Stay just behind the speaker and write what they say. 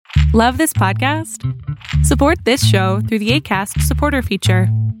Love this podcast? Support this show through the Acast supporter feature.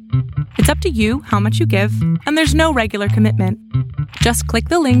 It's up to you how much you give, and there's no regular commitment. Just click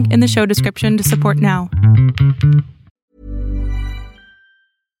the link in the show description to support now.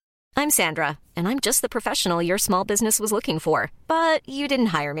 I'm Sandra, and I'm just the professional your small business was looking for. But you didn't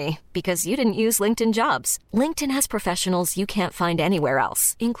hire me because you didn't use LinkedIn Jobs. LinkedIn has professionals you can't find anywhere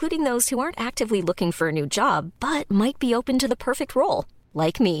else, including those who aren't actively looking for a new job, but might be open to the perfect role,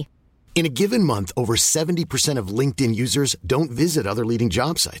 like me. In a given month, over 70% of LinkedIn users don't visit other leading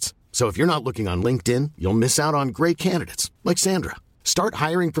job sites. So if you're not looking on LinkedIn, you'll miss out on great candidates like Sandra. Start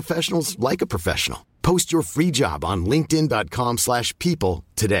hiring professionals like a professional. Post your free job on linkedin.com/people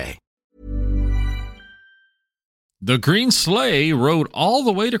today. The Green Sleigh rode all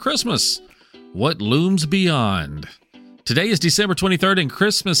the way to Christmas. What looms beyond? Today is December 23rd and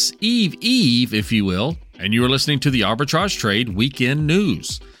Christmas Eve, if you will, and you are listening to the Arbitrage Trade Weekend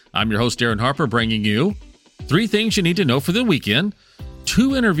News. I'm your host, Darren Harper, bringing you 3 things you need to know for the weekend,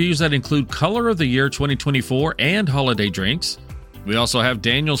 2 interviews that include Color of the Year 2024 and holiday drinks. We also have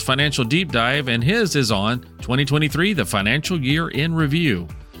Daniel's Financial Deep Dive, and his is on 2023, the Financial Year in Review.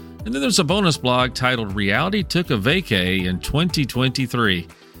 And then there's a bonus blog titled Reality Took a Vacay in 2023.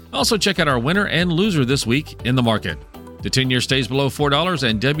 Also check out our winner and loser this week in the market. The 10-year stays below $4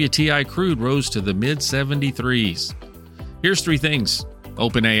 and WTI crude rose to the mid-73s. Here's 3 things.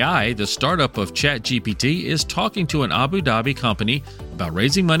 OpenAI, the startup of ChatGPT, is talking to an Abu Dhabi company about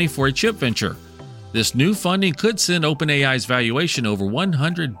raising money for a chip venture. This new funding could send OpenAI's valuation over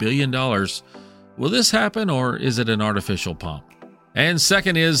 $100 billion. Will this happen, or is it an artificial pump? And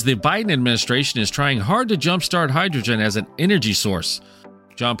second is the Biden administration is trying hard to jumpstart hydrogen as an energy source.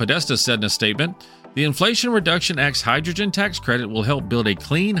 John Podesta said in a statement, the Inflation Reduction Act's hydrogen tax credit will help build a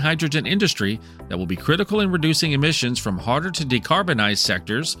clean hydrogen industry that will be critical in reducing emissions from harder to decarbonize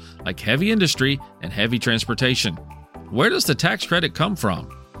sectors like heavy industry and heavy transportation. Where does the tax credit come from?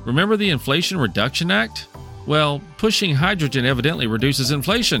 Remember the Inflation Reduction Act? Well, pushing hydrogen evidently reduces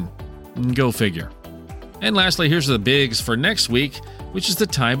inflation. Go figure. And lastly, here's the bigs for next week, which is the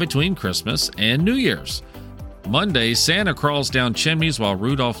time between Christmas and New Year's. Monday, Santa crawls down chimneys while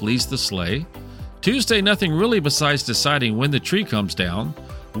Rudolph leads the sleigh. Tuesday, nothing really besides deciding when the tree comes down.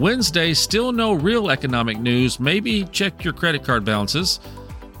 Wednesday, still no real economic news. Maybe check your credit card balances.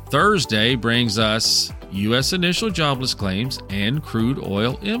 Thursday brings us U.S. initial jobless claims and crude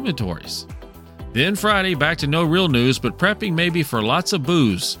oil inventories. Then Friday, back to no real news, but prepping maybe for lots of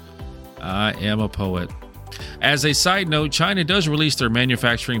booze. I am a poet. As a side note, China does release their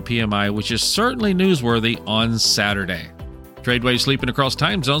manufacturing PMI, which is certainly newsworthy on Saturday. Trade waves sleeping across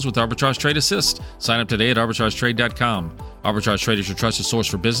time zones with Arbitrage Trade Assist. Sign up today at arbitragetrade.com. Arbitrage Trade is your trusted source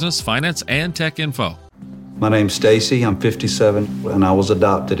for business, finance, and tech info. My name's Stacy. I'm 57, and I was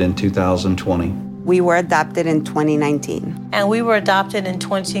adopted in 2020. We were adopted in 2019. And we were adopted in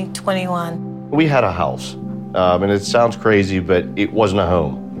 2021. We had a house, and it sounds crazy, but it wasn't a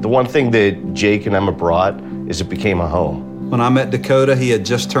home. The one thing that Jake and Emma brought is it became a home. When I met Dakota, he had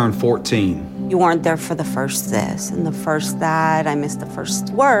just turned 14. You weren't there for the first this and the first that. I missed the first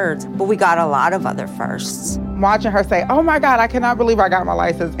words, but we got a lot of other firsts. Watching her say, oh my God, I cannot believe I got my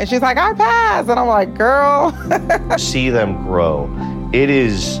license. And she's like, I passed. And I'm like, girl. See them grow. It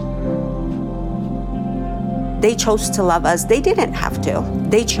is... They chose to love us. They didn't have to.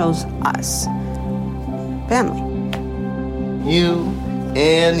 They chose us. Family. You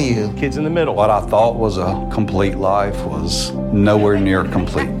and you. Kids in the middle. What I thought was a complete life was nowhere near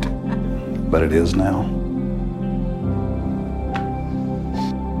complete, but it is now.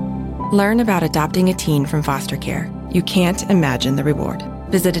 Learn about adopting a teen from foster care. You can't imagine the reward.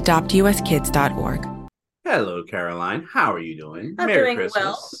 Visit adoptuskids.org. Hello, Caroline. How are you doing? I'm Merry doing Christmas.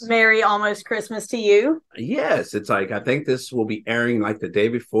 well. Merry almost Christmas to you. Yes, it's like, I think this will be airing like the day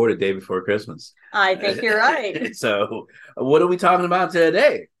before Christmas. I think you're right. So, what are we talking about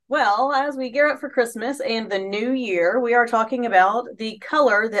today? Well, as we gear up for Christmas and the new year, we are talking about the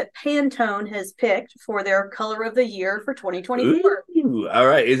color that Pantone has picked for their color of the year for 2024. Ooh, all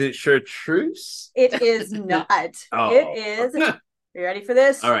right. Is it chartreuse? It is not. Oh. It is. You ready for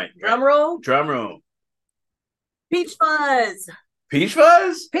this? All right. Drum roll. Drum roll. Peach fuzz. Peach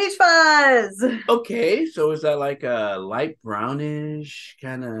fuzz? Peach fuzz. Okay, so is that like a light brownish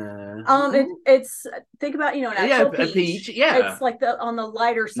kind of? It's think about an actual a peach. Yeah, it's like on the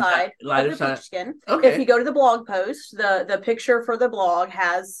lighter side of the peach skin. Okay. If you go to the blog post, the picture for the blog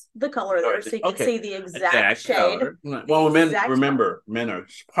has the color there, so you can see the exact shade. Color. Well, remember, men are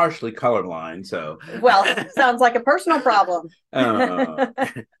partially colorblind, so. Well, sounds like a personal problem.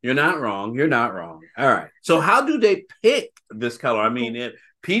 You're not wrong. You're not wrong. All right. So, how do they pick this color? I mean,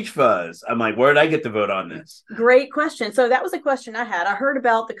 Peach fuzz. I'm like, where did I get to vote on this? Great question. So that was a question I had. I heard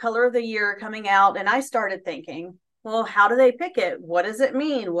about the color of the year coming out, and I started thinking, well, how do they pick it? What does it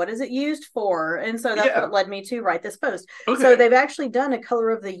mean? What is it used for? And so that's what led me to write this post. Okay. So they've actually done a color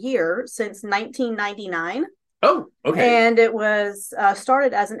of the year since 1999. Oh, okay. And it was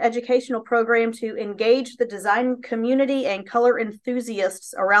started as an educational program to engage the design community and color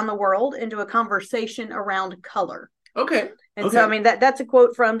enthusiasts around the world into a conversation around color. Okay. And so, I mean, that's a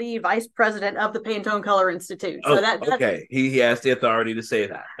quote from the vice president of the Pantone Color Institute. So that's okay. He has the authority to say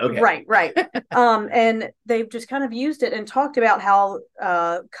that. Okay. Right. And they've just kind of used it and talked about how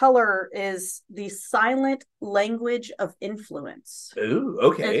color is the silent language of influence. Ooh,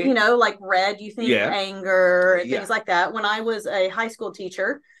 okay. And, like red, you think anger and things like that. When I was a high school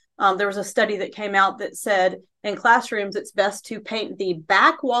teacher, there was a study that came out that said in classrooms, it's best to paint the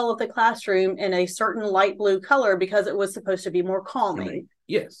back wall of the classroom in a certain light blue color because it was supposed to be more calming.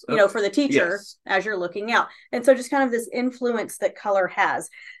 Yes. For the teacher as you're looking out. And so just kind of this influence that color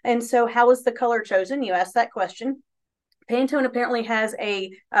has. And so how is the color chosen? You asked that question. Pantone apparently has a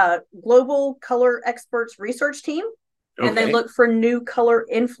global color experts research team, and they look for new color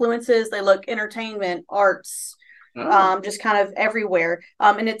influences. They look entertainment, arts, just kind of everywhere.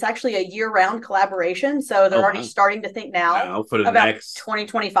 And it's actually a year-round collaboration. So they're already starting to think now for the about next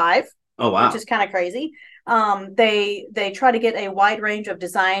 2025. Oh, wow. Which is kind of crazy. They try to get a wide range of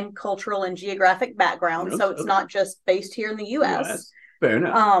design, cultural, and geographic backgrounds. So it's not just based here in the U.S. Fair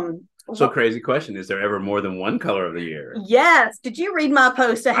enough. So crazy question. Is there ever more than one color of the year? Yes. Did you read my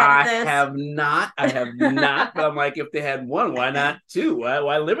post ahead of this? I have not. But I'm like, if they had one, why not two?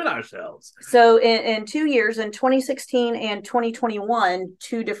 Why limit ourselves? So in 2 years, in 2016 and 2021,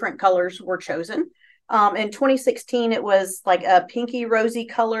 2 different colors were chosen. In 2016, it was like a pinky rosy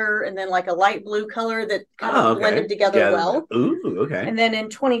color and then like a light blue color that kind of blended together well. Ooh, okay. And then in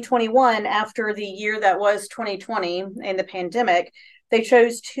 2021, after the year that was 2020 and the pandemic, they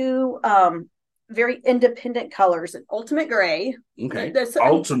chose 2 very independent colors: an ultimate gray. Okay.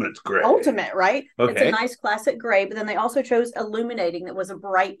 Ultimate gray. Ultimate, right? Okay. It's a nice classic gray, but then they also chose illuminating that was a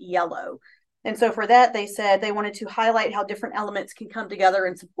bright yellow. And so for that, they said they wanted to highlight how different elements can come together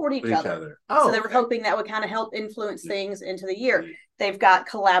and support each other. So they were hoping that would kind of help influence things into the year. They've got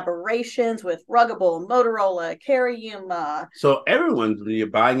collaborations with Ruggable, Motorola, Cariuma. So everyone's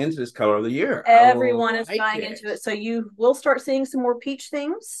buying into this color of the year. Everyone is buying into it. So you will start seeing some more peach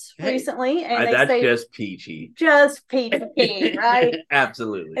things recently. And that's just peachy. Just peachy, right?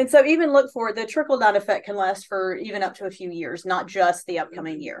 Absolutely. And so even look for the trickle-down effect can last for even up to a few years, not just the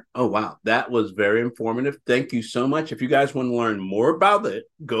upcoming year. Oh, wow. That was very informative. Thank you so much. If you guys want to learn more about it,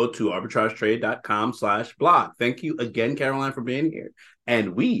 go to arbitragetrade.com/blog. Thank you again, Caroline, for being here.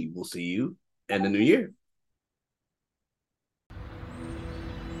 And we will see you in the new year.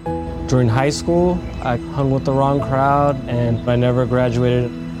 During high school, I hung with the wrong crowd and I never graduated.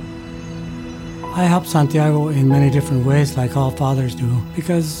 I helped Santiago in many different ways, like all fathers do,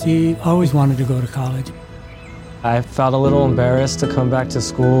 because he always wanted to go to college. I felt a little embarrassed to come back to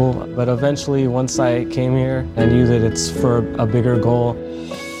school, but eventually, once I came here, I knew that it's for a bigger goal.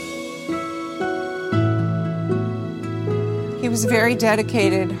 He was very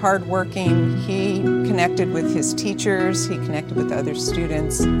dedicated, hardworking. He connected with his teachers. He connected with other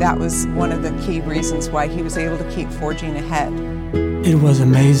students. That was one of the key reasons why he was able to keep forging ahead. It was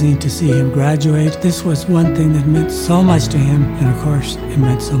amazing to see him graduate. This was one thing that meant so much to him, and of course, it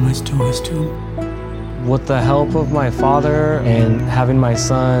meant so much to us too. With the help of my father and having my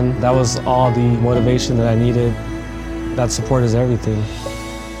son, that was all the motivation that I needed. That support is everything.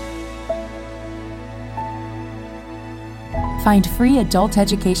 Find free adult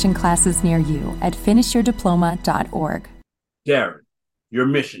education classes near you at finishyourdiploma.org. Darren, your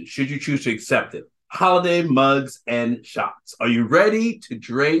mission, should you choose to accept it: holiday mugs and shots. Are you ready to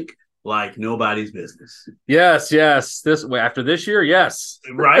drink like nobody's business? Yes. After this year, yes.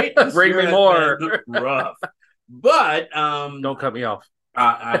 Right? Bring me more. Rough. But don't cut me off.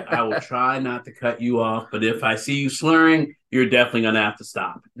 I will try not to cut you off, but if I see you slurring, you're definitely going to have to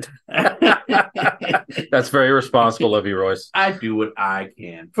stop. That's very responsible of you, Royce. I do what I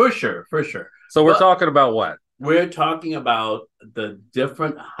can. For sure. So we're talking about what? We're talking about the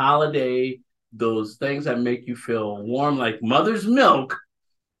different holiday, those things that make you feel warm, like mother's milk.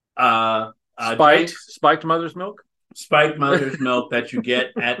 Spiked mother's milk? Spiked mother's milk that you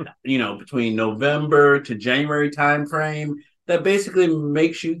get at, between November to January time frame. That basically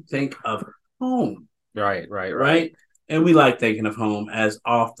makes you think of home. Right. And we like thinking of home as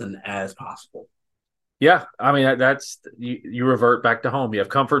often as possible. Yeah, I mean that's you revert back to home. You have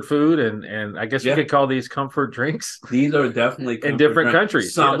comfort food, and I guess you could call these comfort drinks. These are definitely in different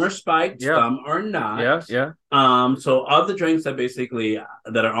countries. Some are spiked, some are not. Yeah. So of the drinks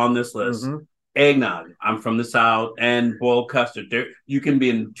that are on this list, eggnog. I'm from the South, and boiled custard. There, you can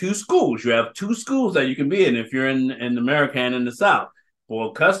be in two schools. You have two schools that you can be in if you're in America and in the South.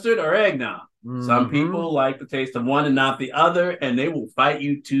 Boiled custard or eggnog. Some people like the taste of one and not the other, and they will fight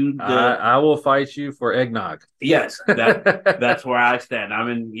you to the... I will fight you for eggnog. Yes, that's where I stand. I'm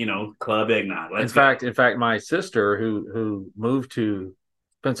in, club eggnog. In fact, my sister who moved to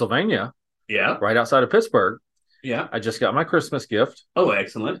Pennsylvania, right outside of Pittsburgh, I just got my Christmas gift. Oh,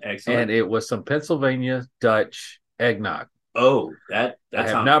 excellent. And it was some Pennsylvania Dutch eggnog. Oh, that I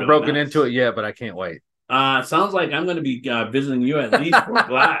have not broken into it yet, but I can't wait. Sounds like I'm going to be visiting you at least for a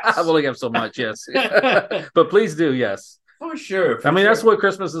glass. I've only got so much, yes. But please do, yes. For sure. That's what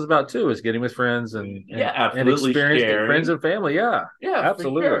Christmas is about, too, is getting with friends and experiencing friends and family. Yeah,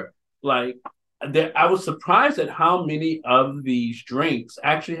 absolutely. For sure. I was surprised at how many of these drinks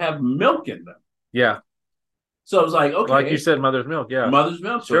actually have milk in them. Yeah. So I was like, okay. Like you said, mother's milk, yeah. Mother's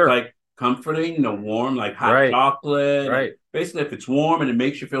milk. So it's comforting, warm, hot chocolate. Right. Basically, if it's warm and it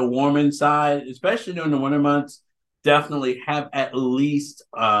makes you feel warm inside, especially during the winter months, definitely have at least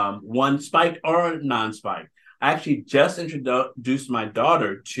one spiked or non-spiked. I actually just introduced my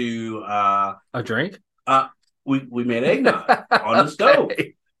daughter to a drink. We made eggnog on the stove.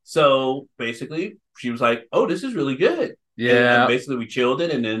 So basically, she was like, "Oh, this is really good." Yeah. And basically, we chilled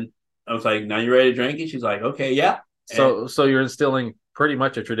it, and then I was like, "Now you ready to drink it?" She's like, "Okay, yeah." So you're instilling pretty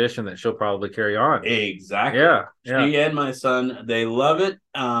much a tradition that she'll probably carry on. Exactly. Yeah. She and my son, they love it.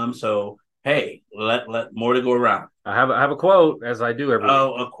 So hey, let more to go around. I have a quote, as I do every week.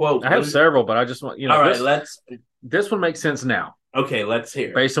 A quote. I have several, but I just want All right, this one makes sense now. Okay, let's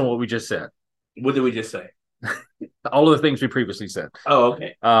hear. Based on what we just said. What did we just say? All of the things we previously said. Oh,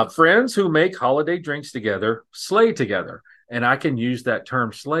 okay. Friends who make holiday drinks together slay together. And I can use that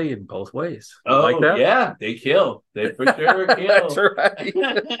term slay in both ways. Oh, like that? Yeah. They kill. They for sure kill. That's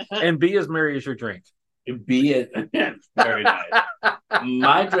right. And be as merry as your drink. Be it. Very nice.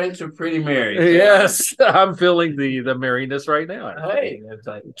 My drinks are pretty merry. So. Yes. I'm feeling the merriness right now. Hey.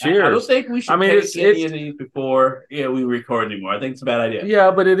 Cheers. I don't think we should take any of these before we record anymore. I think it's a bad idea.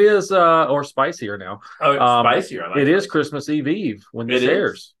 Yeah, but it is, or spicier now. Oh, it's spicier. It is Christmas Eve when this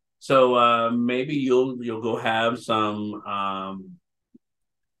airs. So maybe you'll go have some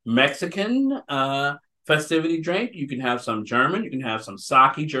Mexican festivity drink. You can have some German. You can have some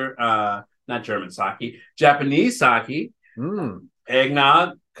sake, not German sake, Japanese sake,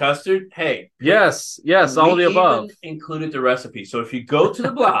 eggnog, custard. Hey, yes, all of the above. Included the recipe. So if you go to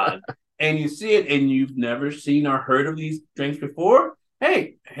the blog and you see it and you've never seen or heard of these drinks before,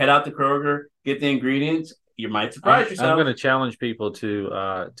 hey, head out to Kroger, get the ingredients. You might surprise yourself. I'm going to challenge people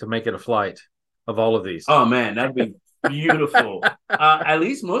to make it a flight of all of these. Oh man, that'd be beautiful. At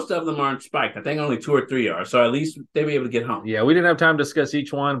least most of them aren't spiked. I think only 2 or 3 are. So at least they'll be able to get home. Yeah, we didn't have time to discuss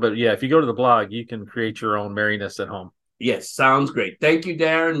each one, but yeah, if you go to the blog, you can create your own merriness at home. Yes, sounds great. Thank you,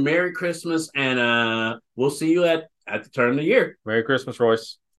 Darren. Merry Christmas, and we'll see you at the turn of the year. Merry Christmas,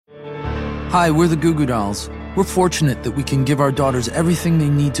 Royce. Hi, we're the Goo Goo Dolls. We're fortunate that we can give our daughters everything they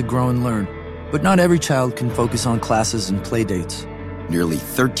need to grow and learn. But not every child can focus on classes and play dates. Nearly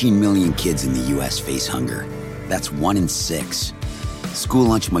 13 million kids in the U.S. face hunger. That's 1 in 6. School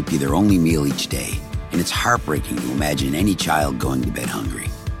lunch might be their only meal each day, and it's heartbreaking to imagine any child going to bed hungry.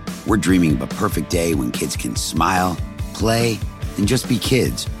 We're dreaming of a perfect day when kids can smile, play, and just be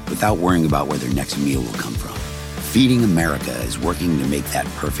kids without worrying about where their next meal will come from. Feeding America is working to make that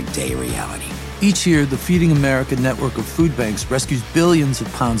perfect day a reality. Each year, the Feeding America network of food banks rescues billions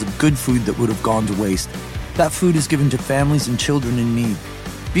of pounds of good food that would have gone to waste. That food is given to families and children in need.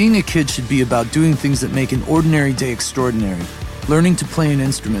 Being a kid should be about doing things that make an ordinary day extraordinary. Learning to play an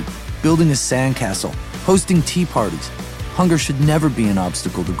instrument, building a sandcastle, hosting tea parties. Hunger should never be an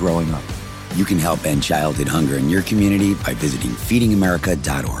obstacle to growing up. You can help end childhood hunger in your community by visiting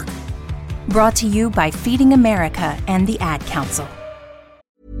feedingamerica.org. Brought to you by Feeding America and the Ad Council.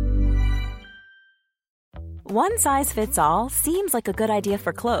 One size fits all seems like a good idea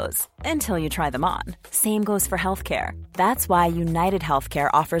for clothes until you try them on. Same goes for healthcare. That's why United Healthcare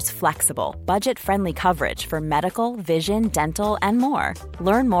offers flexible, budget-friendly coverage for medical, vision, dental, and more.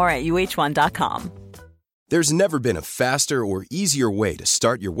 Learn more at uh1.com. There's never been a faster or easier way to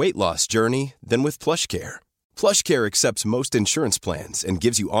start your weight loss journey than with PlushCare. PlushCare accepts most insurance plans and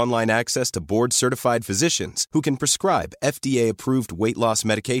gives you online access to board-certified physicians who can prescribe FDA-approved weight loss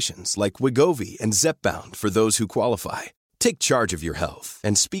medications like Wegovy and Zepbound for those who qualify. Take charge of your health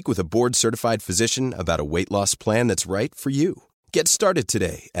and speak with a board-certified physician about a weight loss plan that's right for you. Get started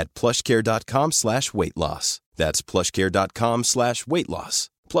today at plushcare.com/weight-loss. That's plushcare.com/weight-loss.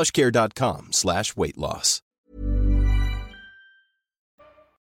 plushcare.com/weight-loss.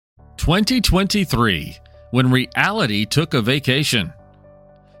 2023, when reality took a vacation.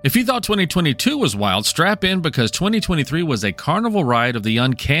 If you thought 2022 was wild, strap in because 2023 was a carnival ride of the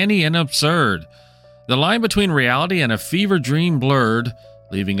uncanny and absurd. The line between reality and a fever dream blurred,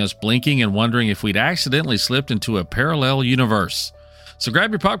 leaving us blinking and wondering if we'd accidentally slipped into a parallel universe. So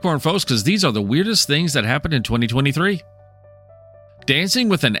grab your popcorn, folks, because these are the weirdest things that happened in 2023. Dancing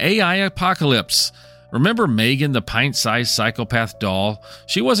with an AI apocalypse. Remember Megan, the pint-sized psychopath doll?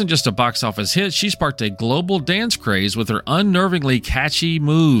 She wasn't just a box office hit, she sparked a global dance craze with her unnervingly catchy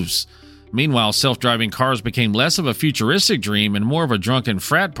moves. Meanwhile, self-driving cars became less of a futuristic dream and more of a drunken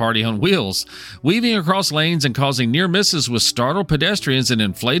frat party on wheels, weaving across lanes and causing near misses with startled pedestrians in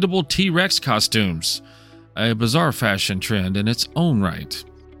inflatable T-Rex costumes. A bizarre fashion trend in its own right.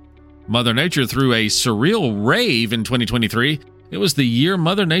 Mother Nature threw a surreal rave in 2023. It was the year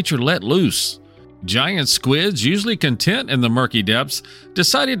Mother Nature let loose. Giant squids, usually content in the murky depths,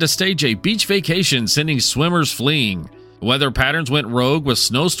 decided to stage a beach vacation, sending swimmers fleeing. Weather patterns went rogue with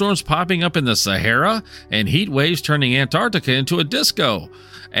snowstorms popping up in the Sahara and heat waves turning Antarctica into a disco.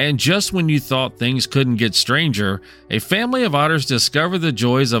 And just when you thought things couldn't get stranger, a family of otters discovered the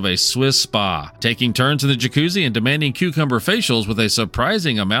joys of a Swiss spa, taking turns in the jacuzzi and demanding cucumber facials with a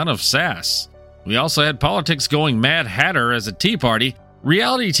surprising amount of sass. We also had politics going Mad Hatter as a tea party.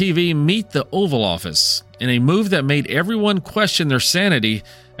 Reality TV meet the Oval Office. In a move that made everyone question their sanity,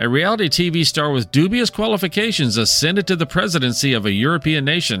 a reality TV star with dubious qualifications ascended to the presidency of a European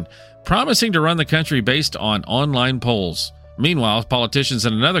nation, promising to run the country based on online polls. Meanwhile, politicians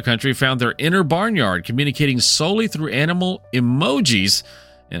in another country found their inner barnyard, communicating solely through animal emojis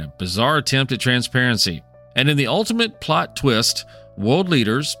in a bizarre attempt at transparency. And in the ultimate plot twist, world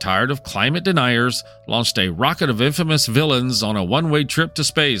leaders, tired of climate deniers, launched a rocket of infamous villains on a one-way trip to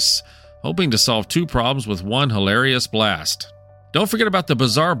space, hoping to solve two problems with one hilarious blast. Don't forget about the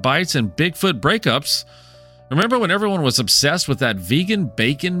bizarre bites and Bigfoot breakups. Remember when everyone was obsessed with that vegan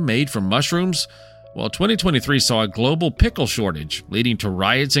bacon made from mushrooms? Well, 2023 saw a global pickle shortage, leading to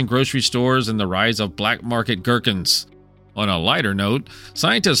riots in grocery stores and the rise of black market gherkins. On a lighter note,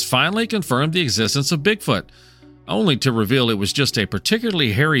 scientists finally confirmed the existence of Bigfoot, only to reveal it was just a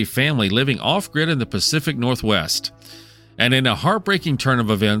particularly hairy family living off-grid in the Pacific Northwest. And in a heartbreaking turn of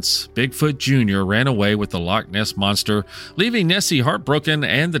events, Bigfoot Jr. ran away with the Loch Ness Monster, leaving Nessie heartbroken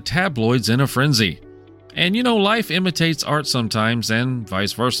and the tabloids in a frenzy. And you know, life imitates art sometimes, and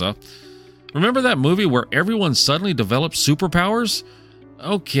vice versa. Remember that movie where everyone suddenly developed superpowers?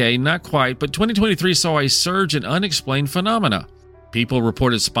 Okay, not quite, but 2023 saw a surge in unexplained phenomena. People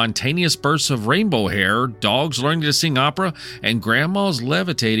reported spontaneous bursts of rainbow hair, dogs learning to sing opera, and grandmas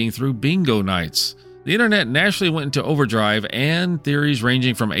levitating through bingo nights. The internet naturally went into overdrive, and theories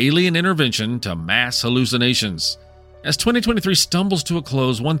ranging from alien intervention to mass hallucinations. As 2023 stumbles to a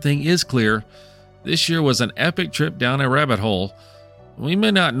close, one thing is clear. This year was an epic trip down a rabbit hole. We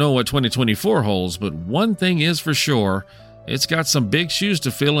may not know what 2024 holds, but one thing is for sure, it's got some big shoes to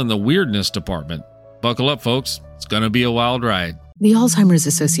fill in the weirdness department. Buckle up, folks. It's going to be a wild ride. The Alzheimer's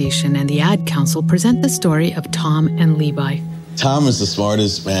Association and the Ad Council present the story of Tom and Levi. Tom is the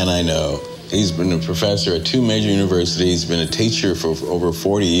smartest man I know. He's been a professor at 2 major universities, been a teacher for over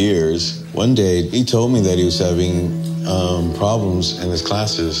 40 years. One day, he told me that he was having problems in his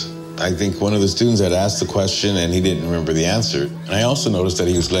classes. I think one of the students had asked the question and he didn't remember the answer. And I also noticed that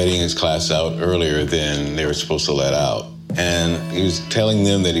he was letting his class out earlier than they were supposed to let out. And he was telling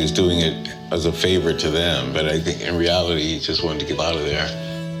them that he was doing it as a favor to them, but I think in reality, he just wanted to get out of there.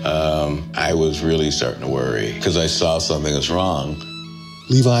 I was really starting to worry because I saw something was wrong.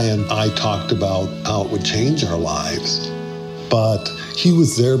 Levi and I talked about how it would change our lives, but he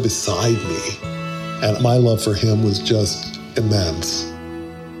was there beside me, and my love for him was just immense.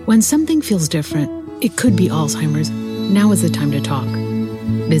 When something feels different, it could be Alzheimer's. Now is the time to talk.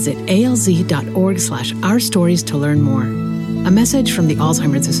 Visit alz.org/ourstories to learn more. A message from the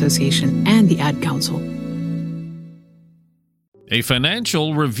Alzheimer's Association and the Ad Council. A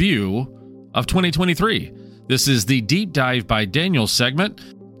financial review of 2023. This is the Deep Dive by Daniel segment,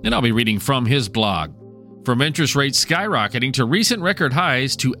 and I'll be reading from his blog. From interest rates skyrocketing to recent record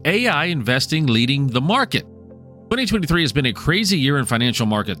highs to AI investing leading the market. 2023 has been a crazy year in financial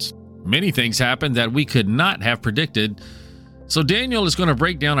markets. Many things happened that we could not have predicted. So Daniel is going to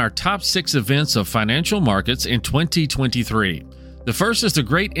break down our top 6 events of financial markets in 2023. The first is the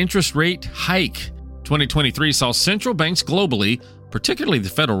great interest rate hike. 2023 saw central banks globally, particularly the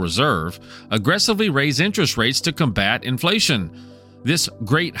Federal Reserve, aggressively raise interest rates to combat inflation. This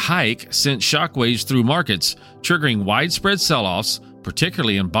great hike sent shockwaves through markets, triggering widespread sell-offs,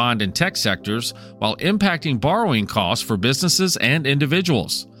 particularly in bond and tech sectors, while impacting borrowing costs for businesses and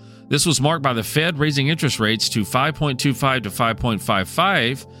individuals. This was marked by the Fed raising interest rates to 5.25 to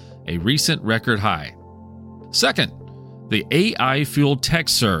 5.55, a recent record high. Second, the AI-fueled tech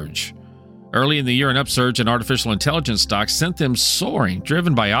surge. Early in the year, an upsurge in artificial intelligence stocks sent them soaring,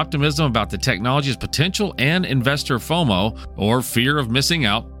 driven by optimism about the technology's potential and investor FOMO, or fear of missing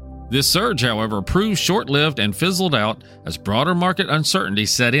out. This surge, however, proved short-lived and fizzled out as broader market uncertainty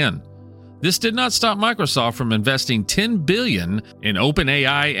set in. This did not stop Microsoft from investing $10 billion in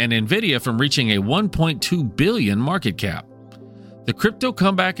OpenAI and NVIDIA from reaching a $1.2 billion market cap. The crypto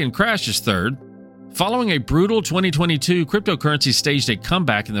comeback and crash is third. Following a brutal 2022, cryptocurrency staged a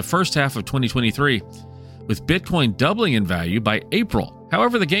comeback in the first half of 2023, with Bitcoin doubling in value by April.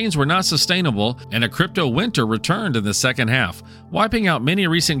 However, the gains were not sustainable, and a crypto winter returned in the second half, wiping out many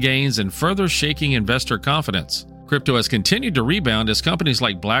recent gains and further shaking investor confidence. Crypto has continued to rebound as companies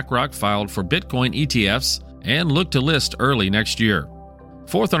like BlackRock filed for Bitcoin ETFs and look to list early next year.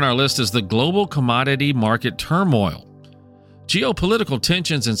 Fourth on our list is the global commodity market turmoil. Geopolitical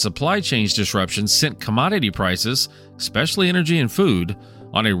tensions and supply chain disruptions sent commodity prices, especially energy and food,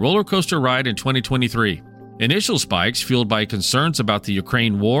 on a roller coaster ride in 2023. Initial spikes, fueled by concerns about the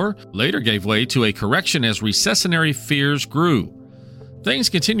Ukraine war, later gave way to a correction as recessionary fears grew. Things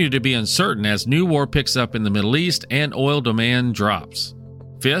continue to be uncertain as new war picks up in the Middle East and oil demand drops.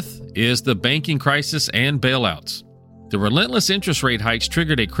 Fifth is the banking crisis and bailouts. The relentless interest rate hikes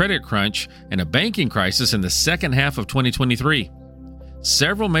triggered a credit crunch and a banking crisis in the second half of 2023.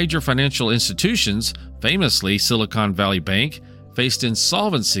 Several major financial institutions, famously Silicon Valley Bank, faced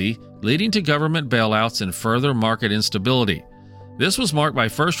insolvency, leading to government bailouts and further market instability. This was marked by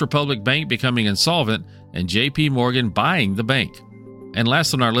First Republic Bank becoming insolvent and JP Morgan buying the bank. And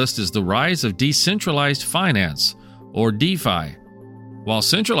last on our list is the rise of decentralized finance, or DeFi. While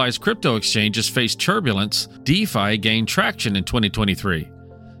centralized crypto exchanges faced turbulence, DeFi gained traction in 2023.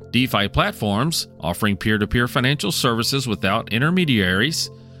 DeFi platforms, offering peer-to-peer financial services without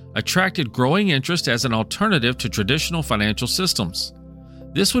intermediaries, attracted growing interest as an alternative to traditional financial systems.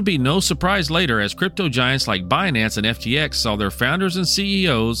 This would be no surprise later as crypto giants like Binance and FTX saw their founders and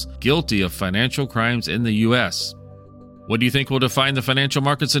CEOs guilty of financial crimes in the U.S. What do you think will define the financial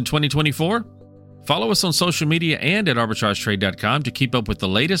markets in 2024? Follow us on social media and at arbitragetrade.com to keep up with the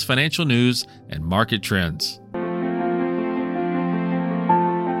latest financial news and market trends.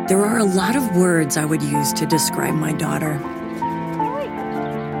 There are a lot of words I would use to describe my daughter.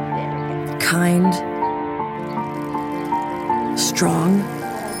 Kind, strong,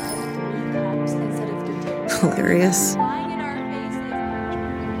 hilarious.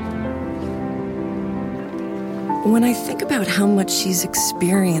 When I think about how much she's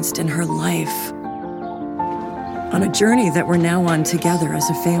experienced in her life, on a journey that we're now on together as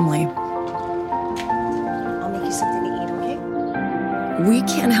a family, I'll make you something to eat, okay? we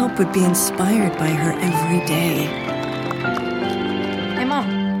can't help but be inspired by her every day. Hey,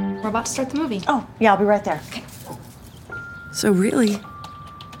 Mom, we're about to start the movie. Oh, yeah, I'll be right there. Okay. So really,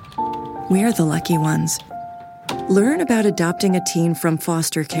 we're the lucky ones. Learn about adopting a teen from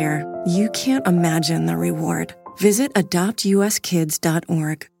foster care. You can't imagine the reward. Visit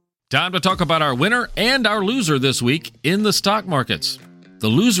adoptuskids.org. Time to talk about our winner and our loser this week in the stock markets. The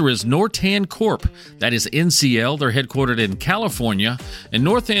loser is Nortan Corp. That is NCL. They're headquartered in California, and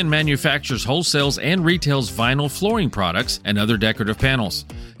Nortan manufactures, wholesales, and retails vinyl flooring products and other decorative panels.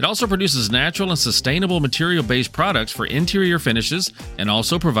 It also produces natural and sustainable material-based products for interior finishes and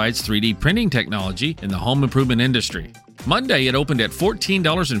also provides 3D printing technology in the home improvement industry. Monday, it opened at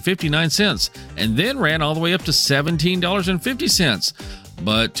 $14.59 and then ran all the way up to $17.50.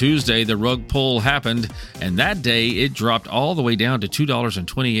 But Tuesday, the rug pull happened, and that day it dropped all the way down to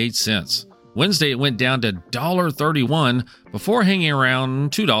 $2.28. Wednesday, it went down to $1.31 before hanging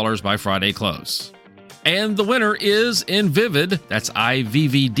around $2 by Friday close. And the winner is Invivyd, that's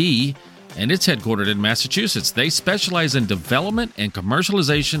IVVD, and it's headquartered in Massachusetts. They specialize in development and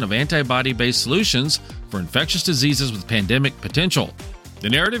commercialization of antibody-based solutions for infectious diseases with pandemic potential. The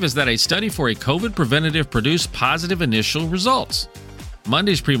narrative is that a study for a COVID preventative produced positive initial results.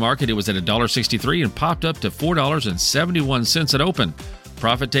 Monday's pre-market, it was at $1.63 and popped up to $4.71 at open.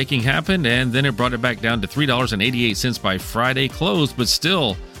 Profit taking happened, and then it brought it back down to $3.88 by Friday close, but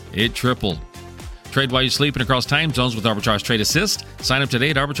still, it tripled. Trade while you sleep and across time zones with Arbitrage Trade Assist. Sign up today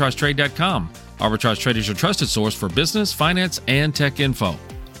at arbitragetrade.com. Arbitrage Trade is your trusted source for business, finance, and tech info.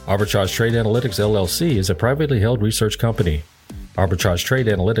 Arbitrage Trade Analytics LLC is a privately held research company. Arbitrage Trade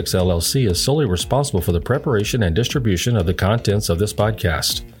Analytics LLC is solely responsible for the preparation and distribution of the contents of this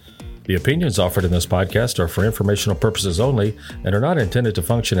podcast. The opinions offered in this podcast are for informational purposes only and are not intended to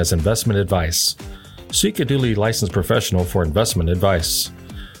function as investment advice. Seek a duly licensed professional for investment advice.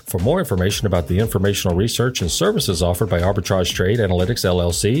 For more information about the informational research and services offered by Arbitrage Trade Analytics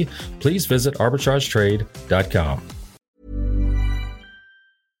LLC, please visit arbitragetrade.com.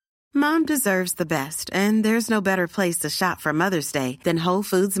 Mom deserves the best, and there's no better place to shop for Mother's Day than Whole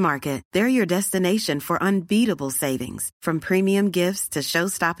Foods Market. They're your destination for unbeatable savings, from premium gifts to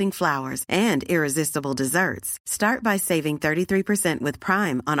show-stopping flowers and irresistible desserts. Start by saving 33% with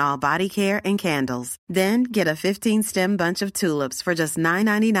Prime on all body care and candles. Then get a 15-stem bunch of tulips for just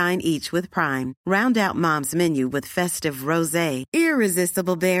 $9.99 each with Prime. Round out Mom's menu with festive rosé,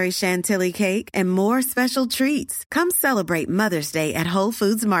 irresistible berry chantilly cake, and more special treats. Come celebrate Mother's Day at Whole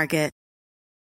Foods Market.